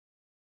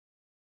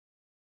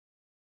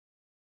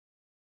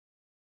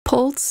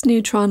Pulse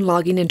neutron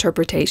logging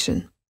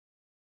interpretation.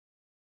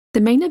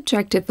 The main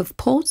objective of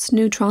pulse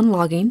neutron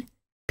logging,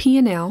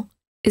 PNL,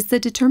 is the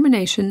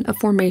determination of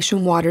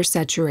formation water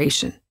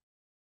saturation.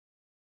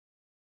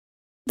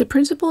 The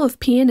principle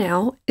of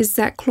PNL is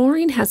that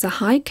chlorine has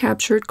a high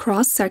captured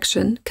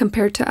cross-section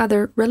compared to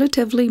other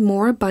relatively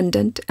more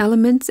abundant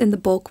elements in the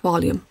bulk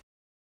volume.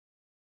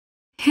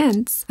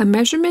 Hence, a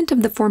measurement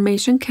of the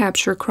formation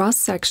capture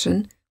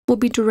cross-section will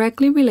be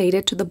directly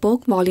related to the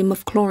bulk volume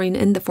of chlorine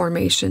in the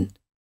formation,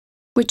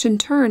 which in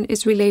turn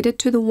is related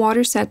to the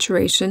water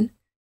saturation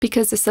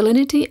because the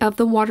salinity of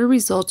the water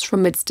results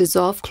from its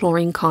dissolved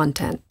chlorine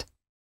content.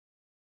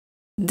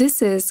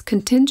 This is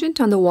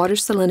contingent on the water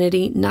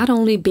salinity not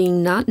only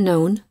being not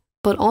known,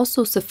 but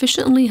also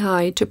sufficiently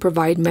high to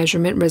provide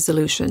measurement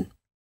resolution.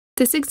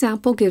 This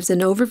example gives an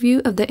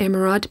overview of the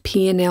Emeraude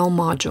PNL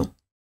module.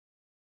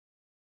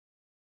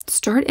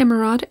 Start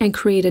Emeraude and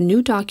create a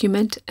new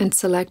document and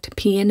select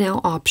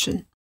PNL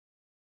option.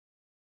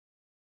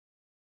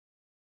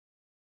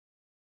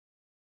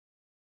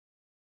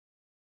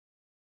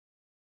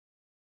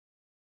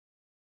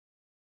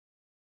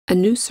 A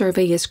new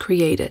survey is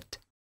created.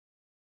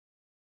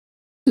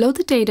 Load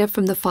the data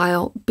from the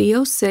file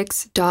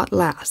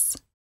bo6.las.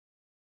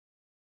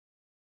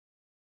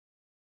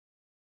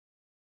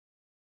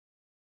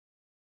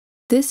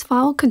 This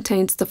file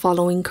contains the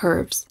following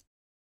curves: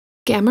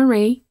 gamma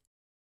ray,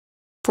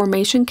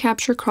 formation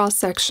capture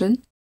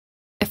cross-section,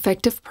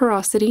 effective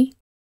porosity,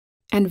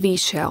 and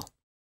V-shell.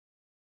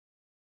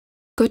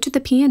 Go to the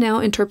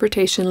PNL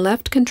interpretation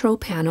left control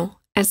panel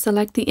and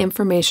select the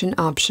information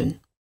option.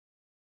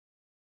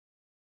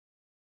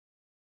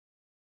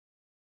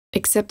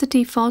 Accept the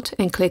default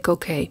and click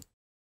OK.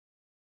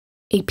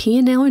 A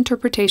PNL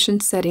interpretation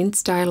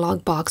settings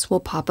dialog box will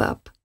pop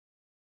up.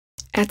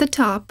 At the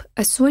top,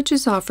 a switch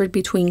is offered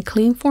between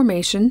clean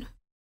formation,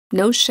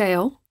 no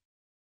shale,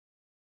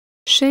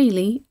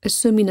 shaly,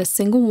 assuming a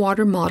single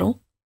water model,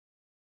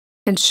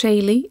 and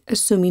shaly,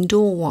 assuming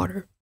dual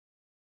water.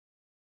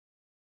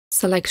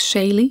 Select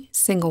shaly,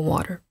 single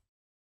water.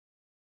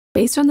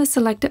 Based on the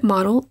selected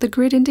model, the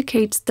grid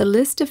indicates the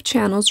list of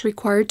channels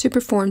required to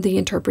perform the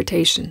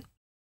interpretation.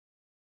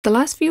 The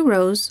last few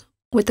rows,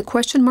 with the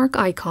question mark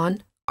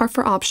icon, are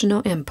for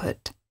optional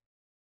input.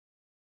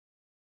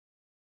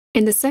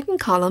 In the second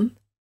column,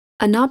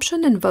 an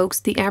option invokes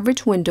the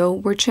average window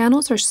where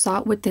channels are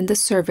sought within the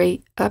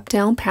survey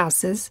up-down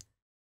passes,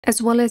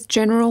 as well as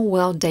general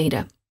well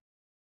data.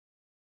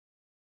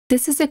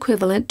 This is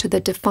equivalent to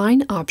the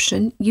define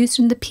option used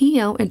in the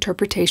PL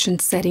interpretation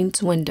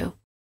settings window.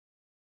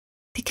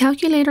 The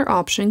calculator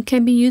option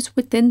can be used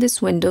within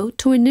this window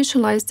to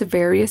initialize the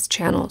various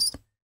channels,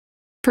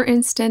 for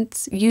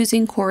instance,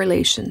 using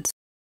correlations.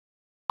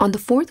 On the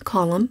fourth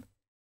column,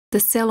 the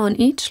cell on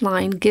each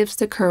line gives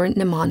the current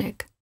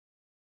mnemonic.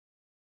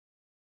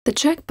 The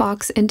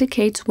checkbox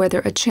indicates whether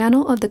a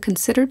channel of the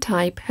considered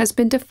type has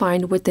been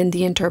defined within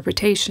the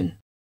interpretation.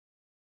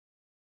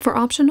 For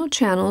optional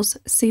channels,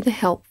 see the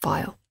help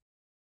file.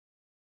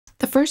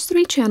 The first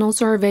three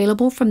channels are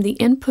available from the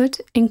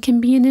input and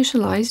can be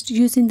initialized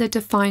using the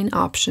define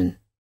option.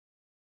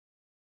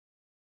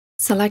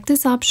 Select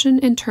this option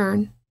in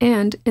turn,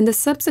 and in the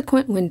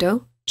subsequent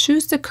window,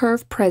 choose the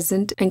curve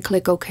present and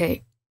click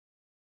OK.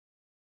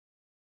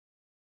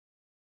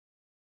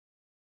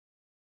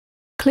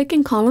 Click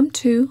in column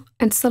 2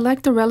 and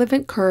select the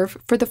relevant curve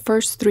for the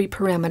first three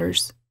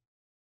parameters.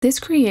 This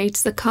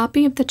creates the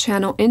copy of the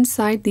channel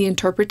inside the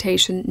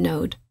interpretation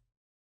node.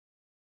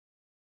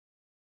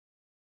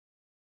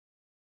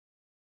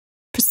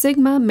 For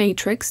sigma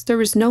matrix,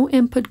 there is no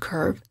input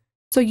curve,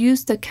 so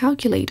use the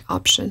Calculate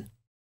option.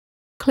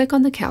 Click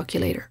on the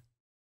calculator.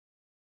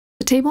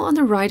 The table on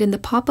the right in the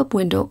pop-up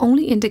window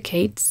only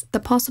indicates the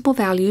possible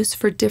values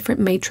for different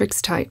matrix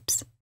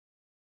types.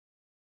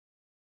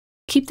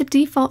 Keep the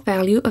default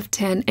value of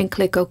 10 and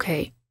click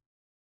OK.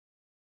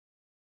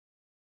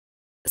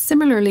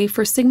 Similarly,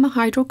 for sigma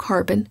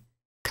hydrocarbon,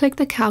 click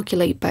the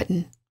Calculate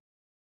button.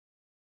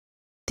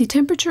 The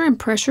temperature and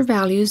pressure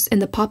values in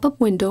the pop-up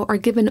window are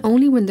given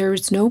only when there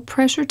is no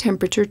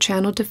pressure-temperature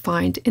channel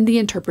defined in the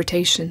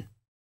interpretation.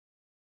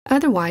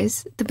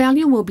 Otherwise, the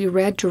value will be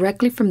read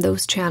directly from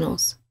those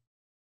channels.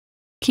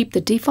 Keep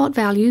the default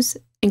values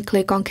and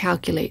click on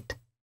Calculate.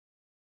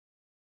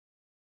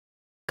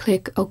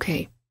 Click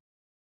OK.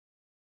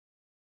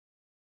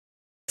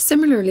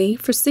 Similarly,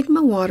 for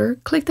sigma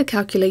water, click the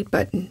Calculate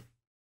button.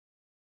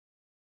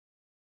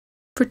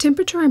 For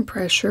temperature and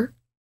pressure,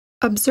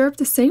 observe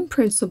the same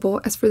principle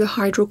as for the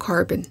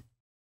hydrocarbon.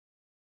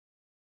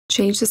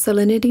 Change the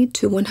salinity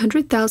to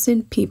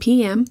 100,000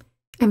 ppm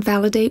and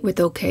validate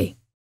with OK.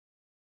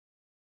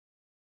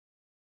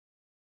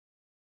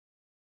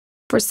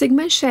 For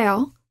sigma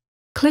shale,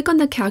 click on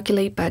the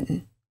Calculate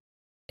button.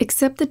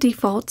 Accept the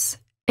defaults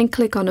and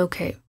click on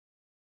OK.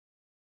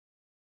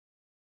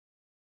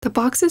 The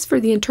boxes for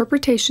the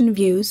interpretation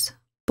views,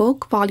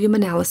 bulk volume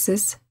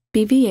analysis,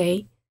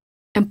 BVA,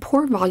 and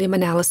pore volume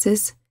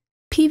analysis,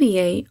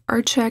 PVA,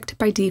 are checked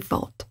by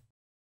default.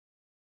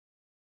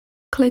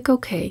 Click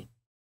OK.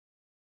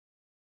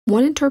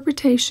 One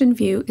interpretation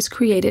view is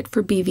created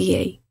for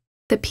BVA.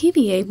 The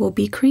PVA will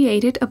be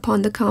created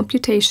upon the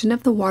computation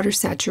of the water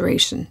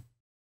saturation.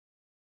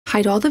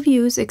 Hide all the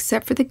views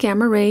except for the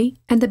gamma ray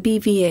and the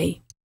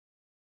BVA.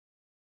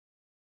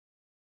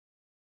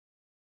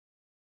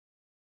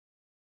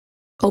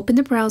 Open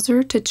the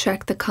browser to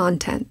check the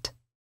content.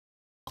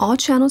 All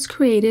channels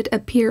created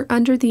appear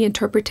under the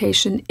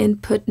Interpretation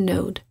Input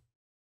node.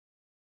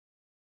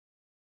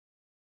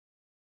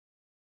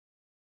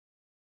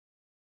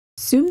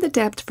 Zoom the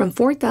depth from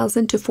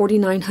 4,000 to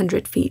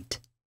 4,900 feet.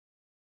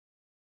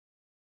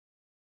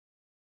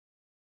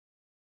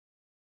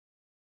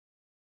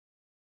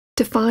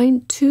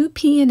 Define two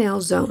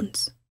PNL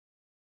zones.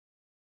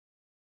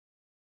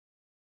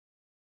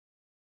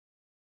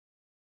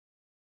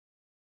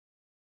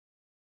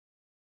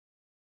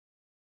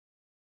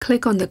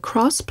 Click on the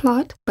Cross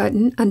Plot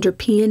button under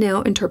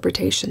PNL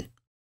Interpretation.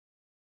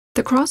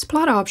 The cross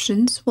plot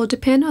options will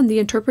depend on the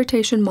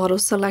interpretation model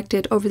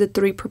selected over the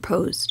three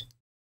proposed.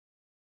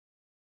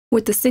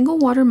 With the single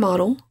water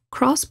model,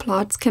 cross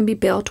plots can be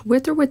built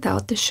with or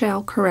without the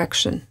shell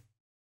correction.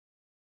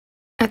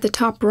 At the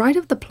top right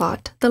of the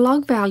plot, the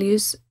log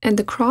values and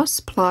the cross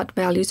plot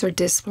values are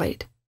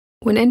displayed.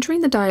 When entering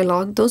the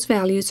dialog, those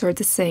values are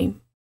the same.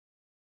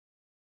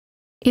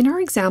 In our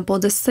example,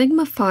 the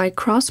sigma phi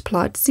cross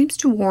plot seems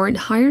to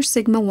warrant higher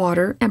sigma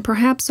water and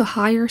perhaps a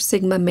higher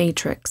sigma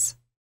matrix.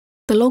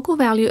 The local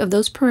value of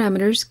those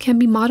parameters can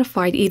be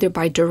modified either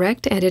by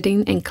direct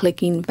editing and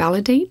clicking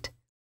Validate,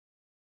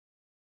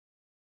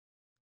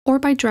 or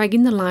by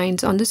dragging the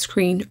lines on the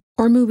screen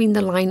or moving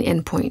the line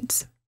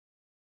endpoints.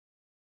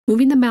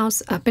 Moving the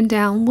mouse up and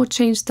down will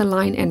change the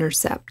line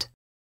intercept.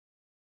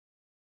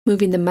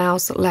 Moving the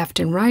mouse left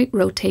and right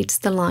rotates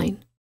the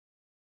line.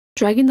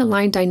 Dragging the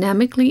line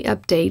dynamically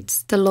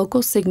updates the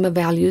local sigma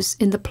values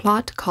in the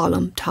plot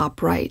column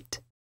top right.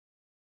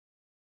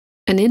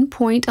 An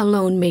endpoint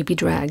alone may be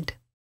dragged.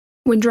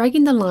 When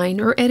dragging the line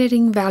or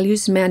editing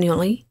values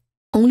manually,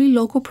 only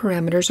local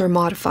parameters are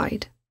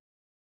modified.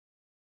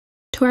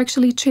 To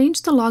actually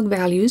change the log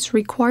values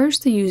requires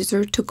the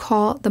user to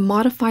call the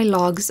Modify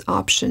Logs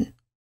option.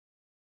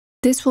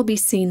 This will be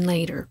seen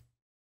later.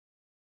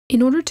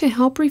 In order to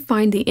help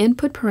refine the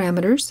input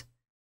parameters,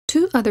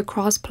 two other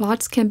cross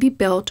plots can be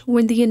built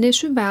when the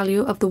initial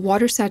value of the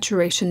water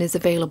saturation is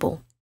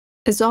available,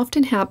 as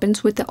often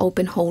happens with the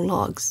open hole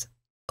logs.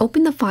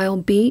 Open the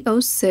file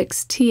bo6tl.las.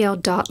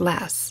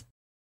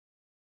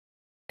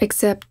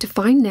 Accept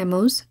define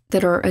nemos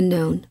that are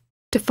unknown.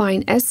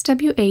 Define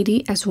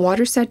SW80 as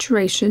water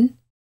saturation,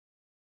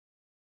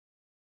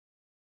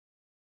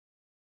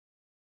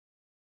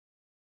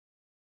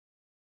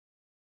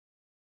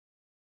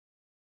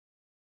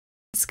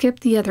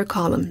 skip the other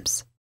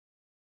columns.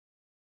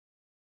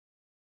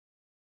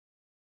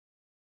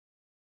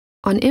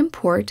 On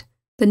import,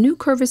 the new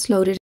curve is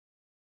loaded.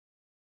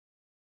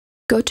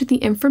 Go to the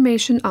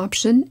Information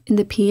option in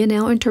the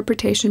PNL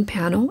Interpretation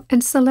panel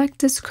and select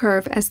this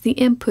curve as the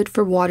input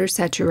for water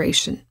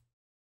saturation.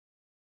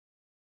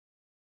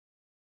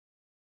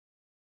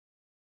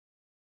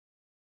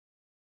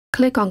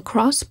 Click on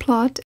Cross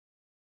Plot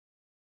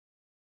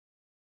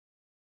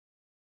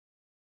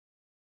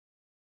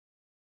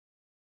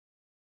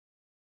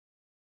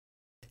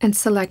and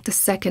select the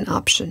second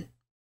option.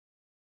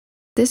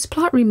 This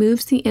plot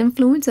removes the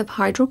influence of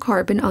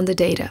hydrocarbon on the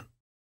data.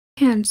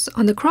 Hence,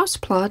 on the cross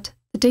plot,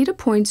 the data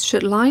points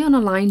should lie on a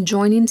line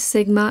joining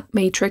sigma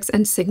matrix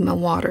and sigma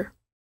water.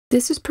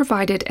 This is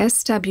provided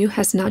SW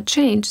has not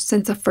changed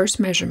since the first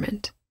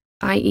measurement,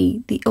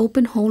 i.e. the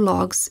open hole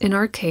logs in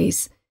our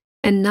case,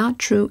 and not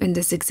true in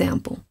this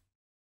example.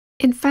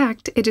 In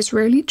fact, it is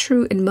rarely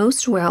true in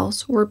most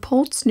wells where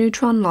pulsed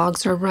neutron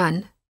logs are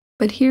run,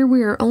 but here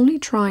we are only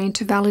trying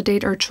to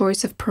validate our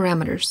choice of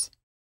parameters.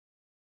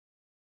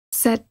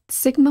 Set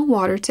sigma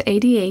water to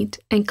 88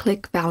 and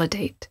click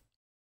Validate.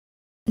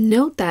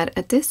 Note that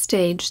at this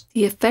stage,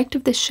 the effect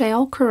of the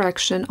shale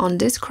correction on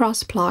this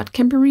cross plot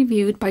can be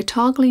reviewed by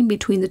toggling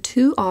between the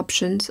two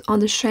options on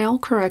the shale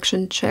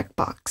correction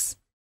checkbox.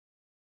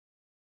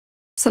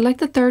 Select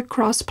the third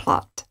cross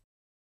plot.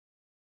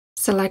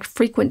 Select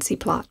Frequency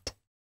Plot.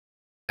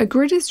 A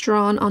grid is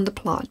drawn on the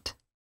plot,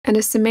 and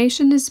a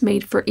summation is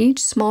made for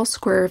each small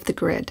square of the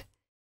grid,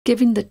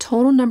 giving the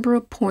total number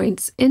of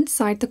points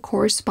inside the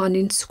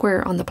corresponding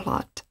square on the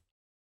plot.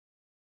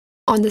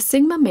 On the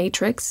sigma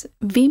matrix,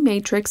 V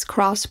matrix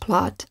cross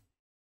plot,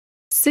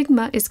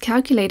 sigma is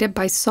calculated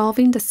by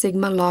solving the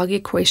sigma log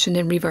equation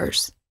in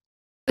reverse,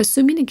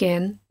 assuming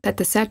again that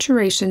the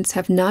saturations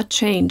have not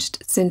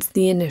changed since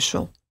the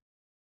initial.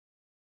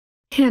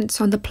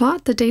 Hence, on the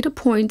plot, the data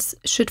points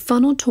should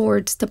funnel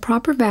towards the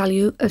proper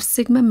value of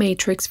sigma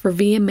matrix for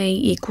VMA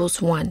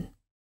equals 1.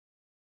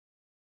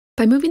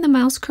 By moving the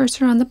mouse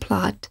cursor on the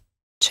plot,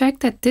 check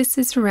that this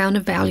is around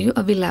a value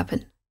of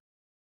 11.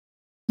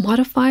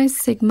 Modify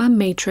sigma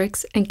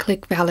matrix and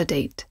click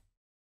Validate.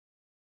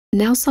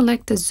 Now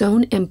select the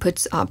Zone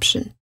Inputs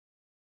option.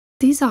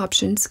 These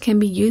options can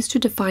be used to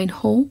define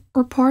whole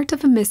or part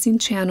of a missing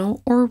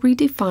channel or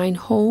redefine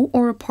whole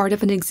or a part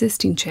of an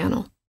existing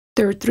channel.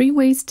 There are 3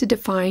 ways to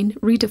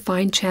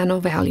redefine channel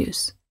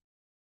values.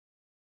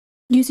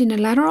 Using a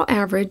lateral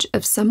average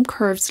of some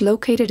curves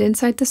located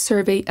inside the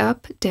survey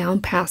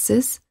up-down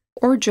passes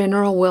or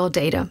general well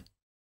data.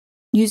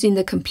 Using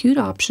the compute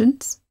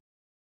options.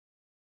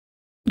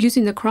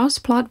 Using the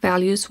cross-plot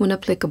values when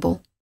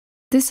applicable.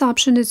 This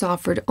option is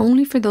offered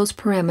only for those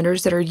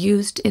parameters that are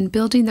used in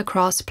building the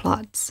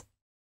cross-plots.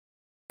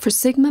 For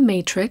sigma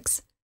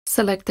matrix,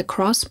 select the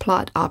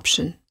cross-plot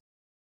option.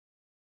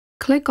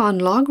 Click on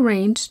Log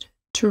Range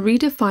to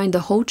redefine the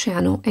whole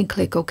channel and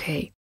click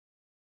OK.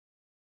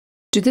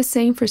 Do the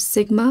same for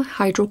sigma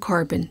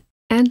hydrocarbon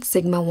and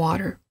sigma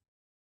water.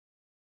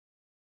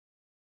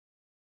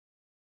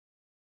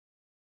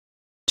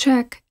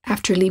 Check,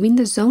 after leaving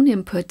the Zone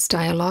Inputs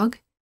dialog,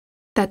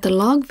 that the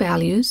log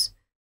values,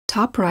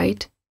 top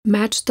right,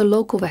 match the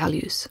local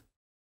values.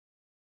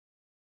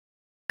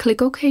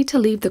 Click OK to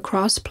leave the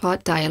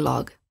cross-plot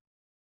dialog.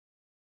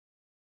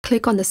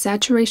 Click on the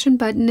Saturation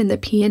button in the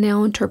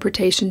PNL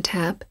Interpretation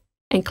tab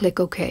and click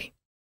OK.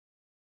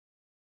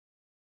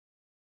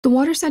 The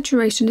water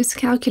saturation is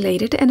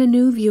calculated and a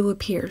new view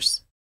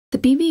appears. The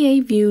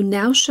BVA view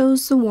now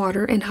shows the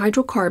water and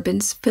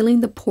hydrocarbons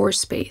filling the pore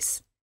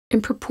space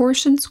in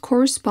proportions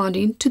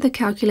corresponding to the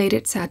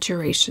calculated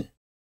saturation.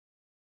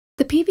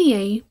 The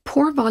PVA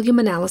pore volume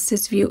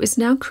analysis view is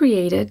now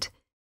created,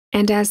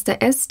 and as the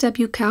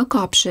SWCalc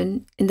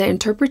option in the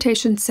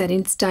Interpretation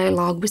Settings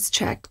dialog was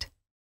checked,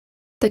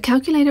 the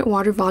calculated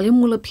water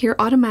volume will appear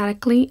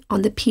automatically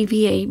on the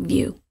PVA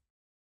view.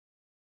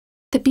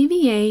 The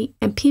BVA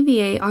and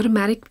PVA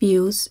automatic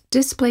views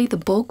display the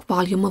bulk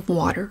volume of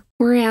water,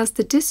 whereas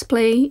the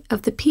display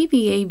of the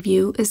PVA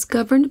view is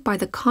governed by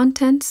the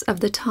contents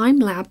of the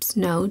time-lapse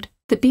node.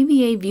 The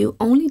BVA view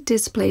only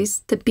displays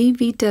the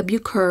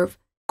BVW curve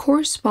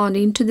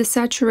corresponding to the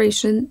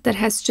saturation that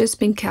has just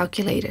been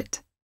calculated.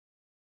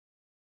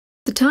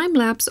 The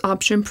time-lapse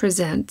option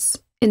presents,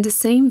 in the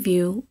same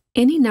view,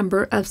 any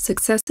number of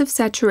successive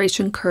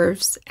saturation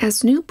curves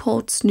as new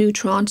pulse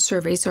neutron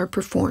surveys are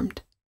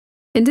performed.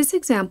 In this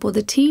example,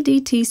 the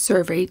TDT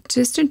survey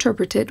just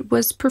interpreted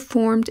was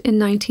performed in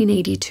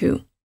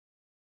 1982.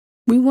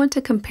 We want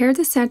to compare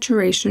the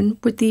saturation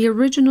with the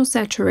original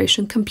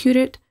saturation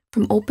computed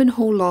from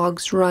open-hole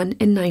logs run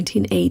in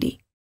 1980.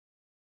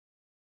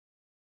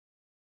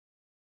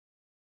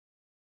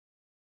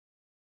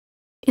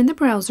 In the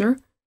browser,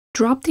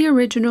 drop the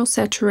original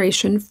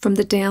saturation from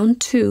the down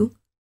to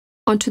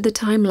onto the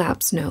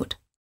time-lapse node.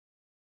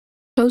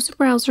 Close the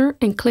browser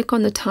and click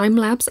on the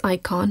time-lapse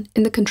icon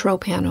in the control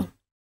panel.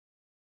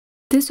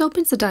 This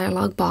opens a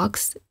dialog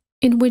box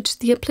in which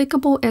the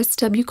applicable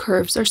SW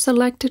curves are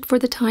selected for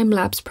the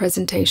time-lapse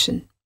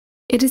presentation.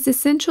 It is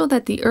essential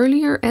that the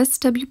earlier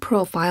SW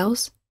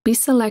profiles be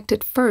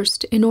selected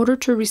first in order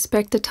to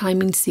respect the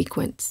timing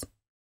sequence.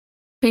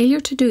 Failure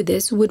to do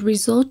this would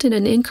result in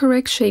an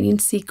incorrect shading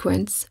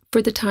sequence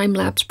for the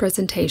time-lapse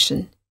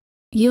presentation,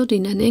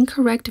 yielding an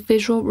incorrect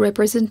visual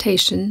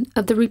representation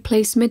of the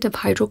replacement of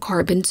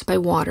hydrocarbons by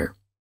water.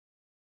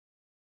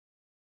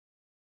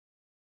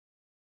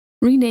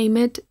 Rename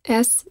it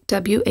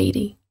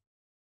SW80.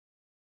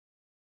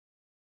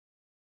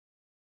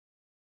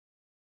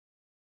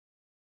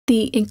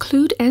 The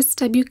Include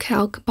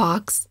SWCalc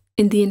box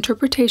in the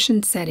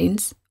Interpretation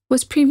Settings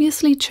was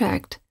previously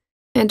checked,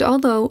 and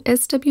although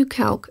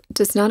SWCalc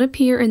does not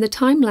appear in the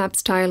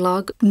time-lapse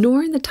dialog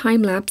nor in the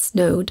time-lapse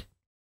node,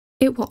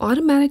 it will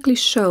automatically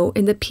show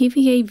in the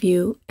PVA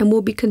view and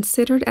will be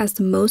considered as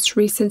the most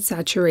recent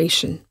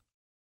saturation.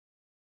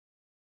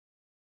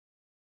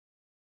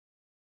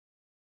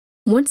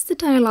 Once the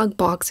dialog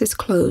box is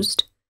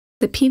closed,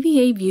 the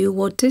PVA view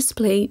will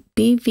display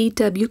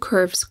BVW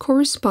curves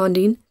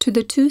corresponding to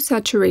the 2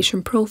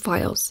 saturation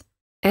profiles,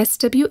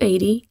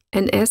 SW80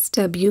 and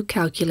SW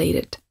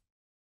calculated.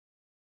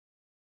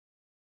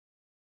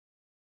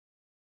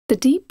 The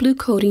deep blue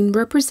coating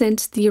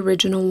represents the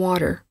original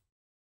water,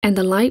 and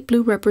the light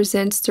blue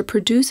represents the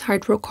produced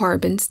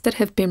hydrocarbons that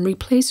have been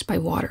replaced by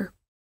water.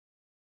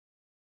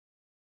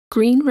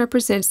 Green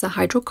represents the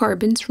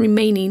hydrocarbons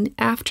remaining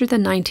after the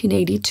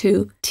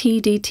 1982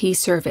 TDT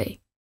survey.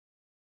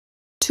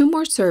 2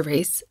 more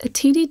surveys, a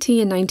TDT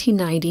in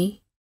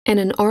 1990 and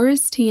an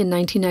RST in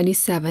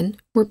 1997,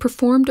 were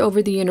performed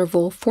over the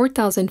interval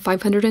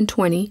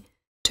 4,520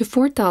 to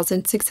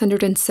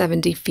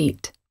 4,670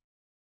 feet.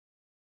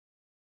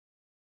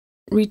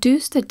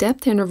 Reduce the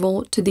depth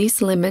interval to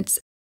these limits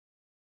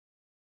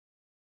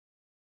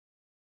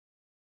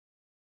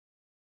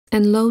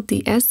and load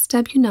the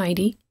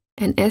SW90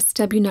 and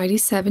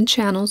SW97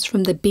 channels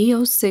from the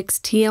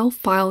B06TL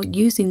file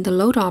using the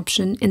load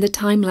option in the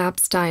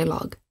time-lapse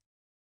dialog.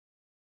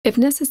 If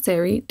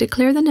necessary,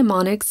 declare the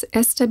mnemonics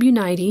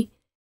SW90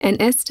 and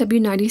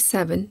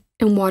SW97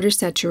 in water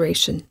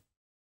saturation.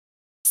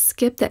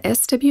 Skip the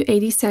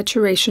SW80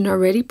 saturation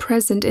already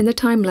present in the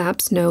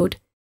time-lapse node.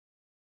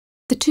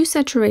 The 2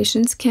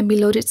 saturations can be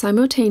loaded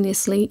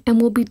simultaneously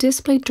and will be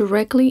displayed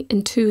directly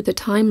into the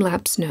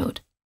time-lapse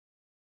node.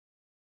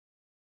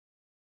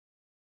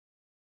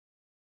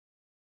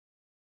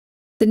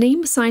 The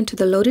name assigned to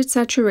the loaded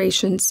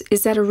saturations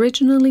is that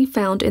originally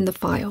found in the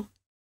file.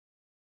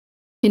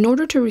 In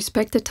order to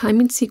respect the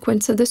timing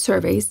sequence of the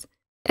surveys,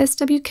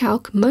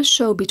 SWCalc must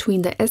show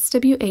between the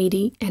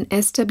SW80 and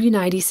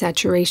SW90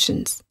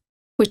 saturations,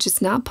 which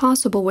is not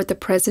possible with the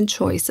present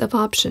choice of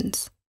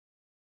options.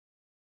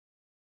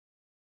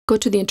 Go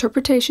to the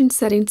Interpretation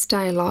Settings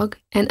dialog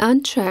and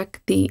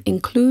uncheck the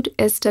Include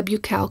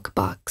SWCalc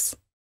box.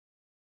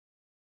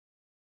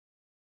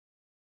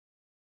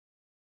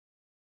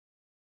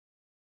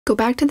 Go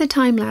back to the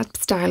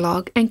Time-Lapse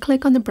dialog and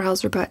click on the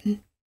Browser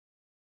button.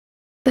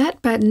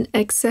 That button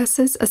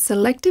accesses a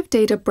selective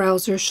data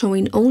browser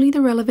showing only the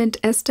relevant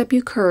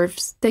SW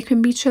curves that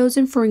can be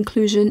chosen for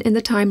inclusion in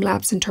the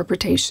time-lapse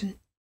interpretation.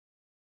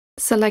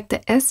 Select the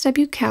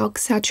SWCalc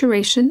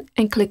saturation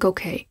and click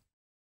OK.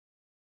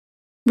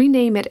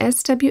 Rename it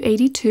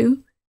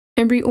SW82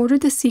 and reorder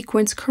the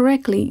sequence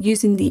correctly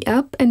using the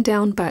up and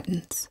down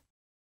buttons.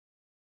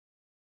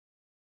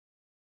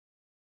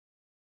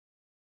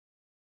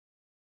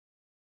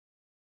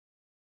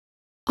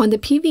 On the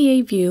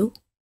PVA view,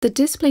 the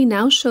display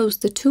now shows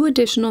the two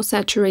additional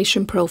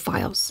saturation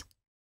profiles,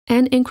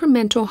 and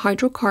incremental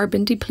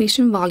hydrocarbon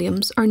depletion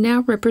volumes are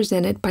now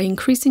represented by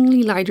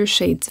increasingly lighter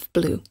shades of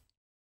blue.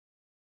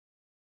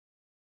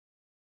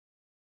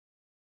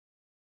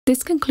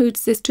 This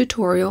concludes this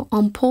tutorial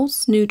on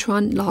pulse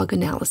neutron log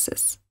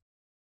analysis.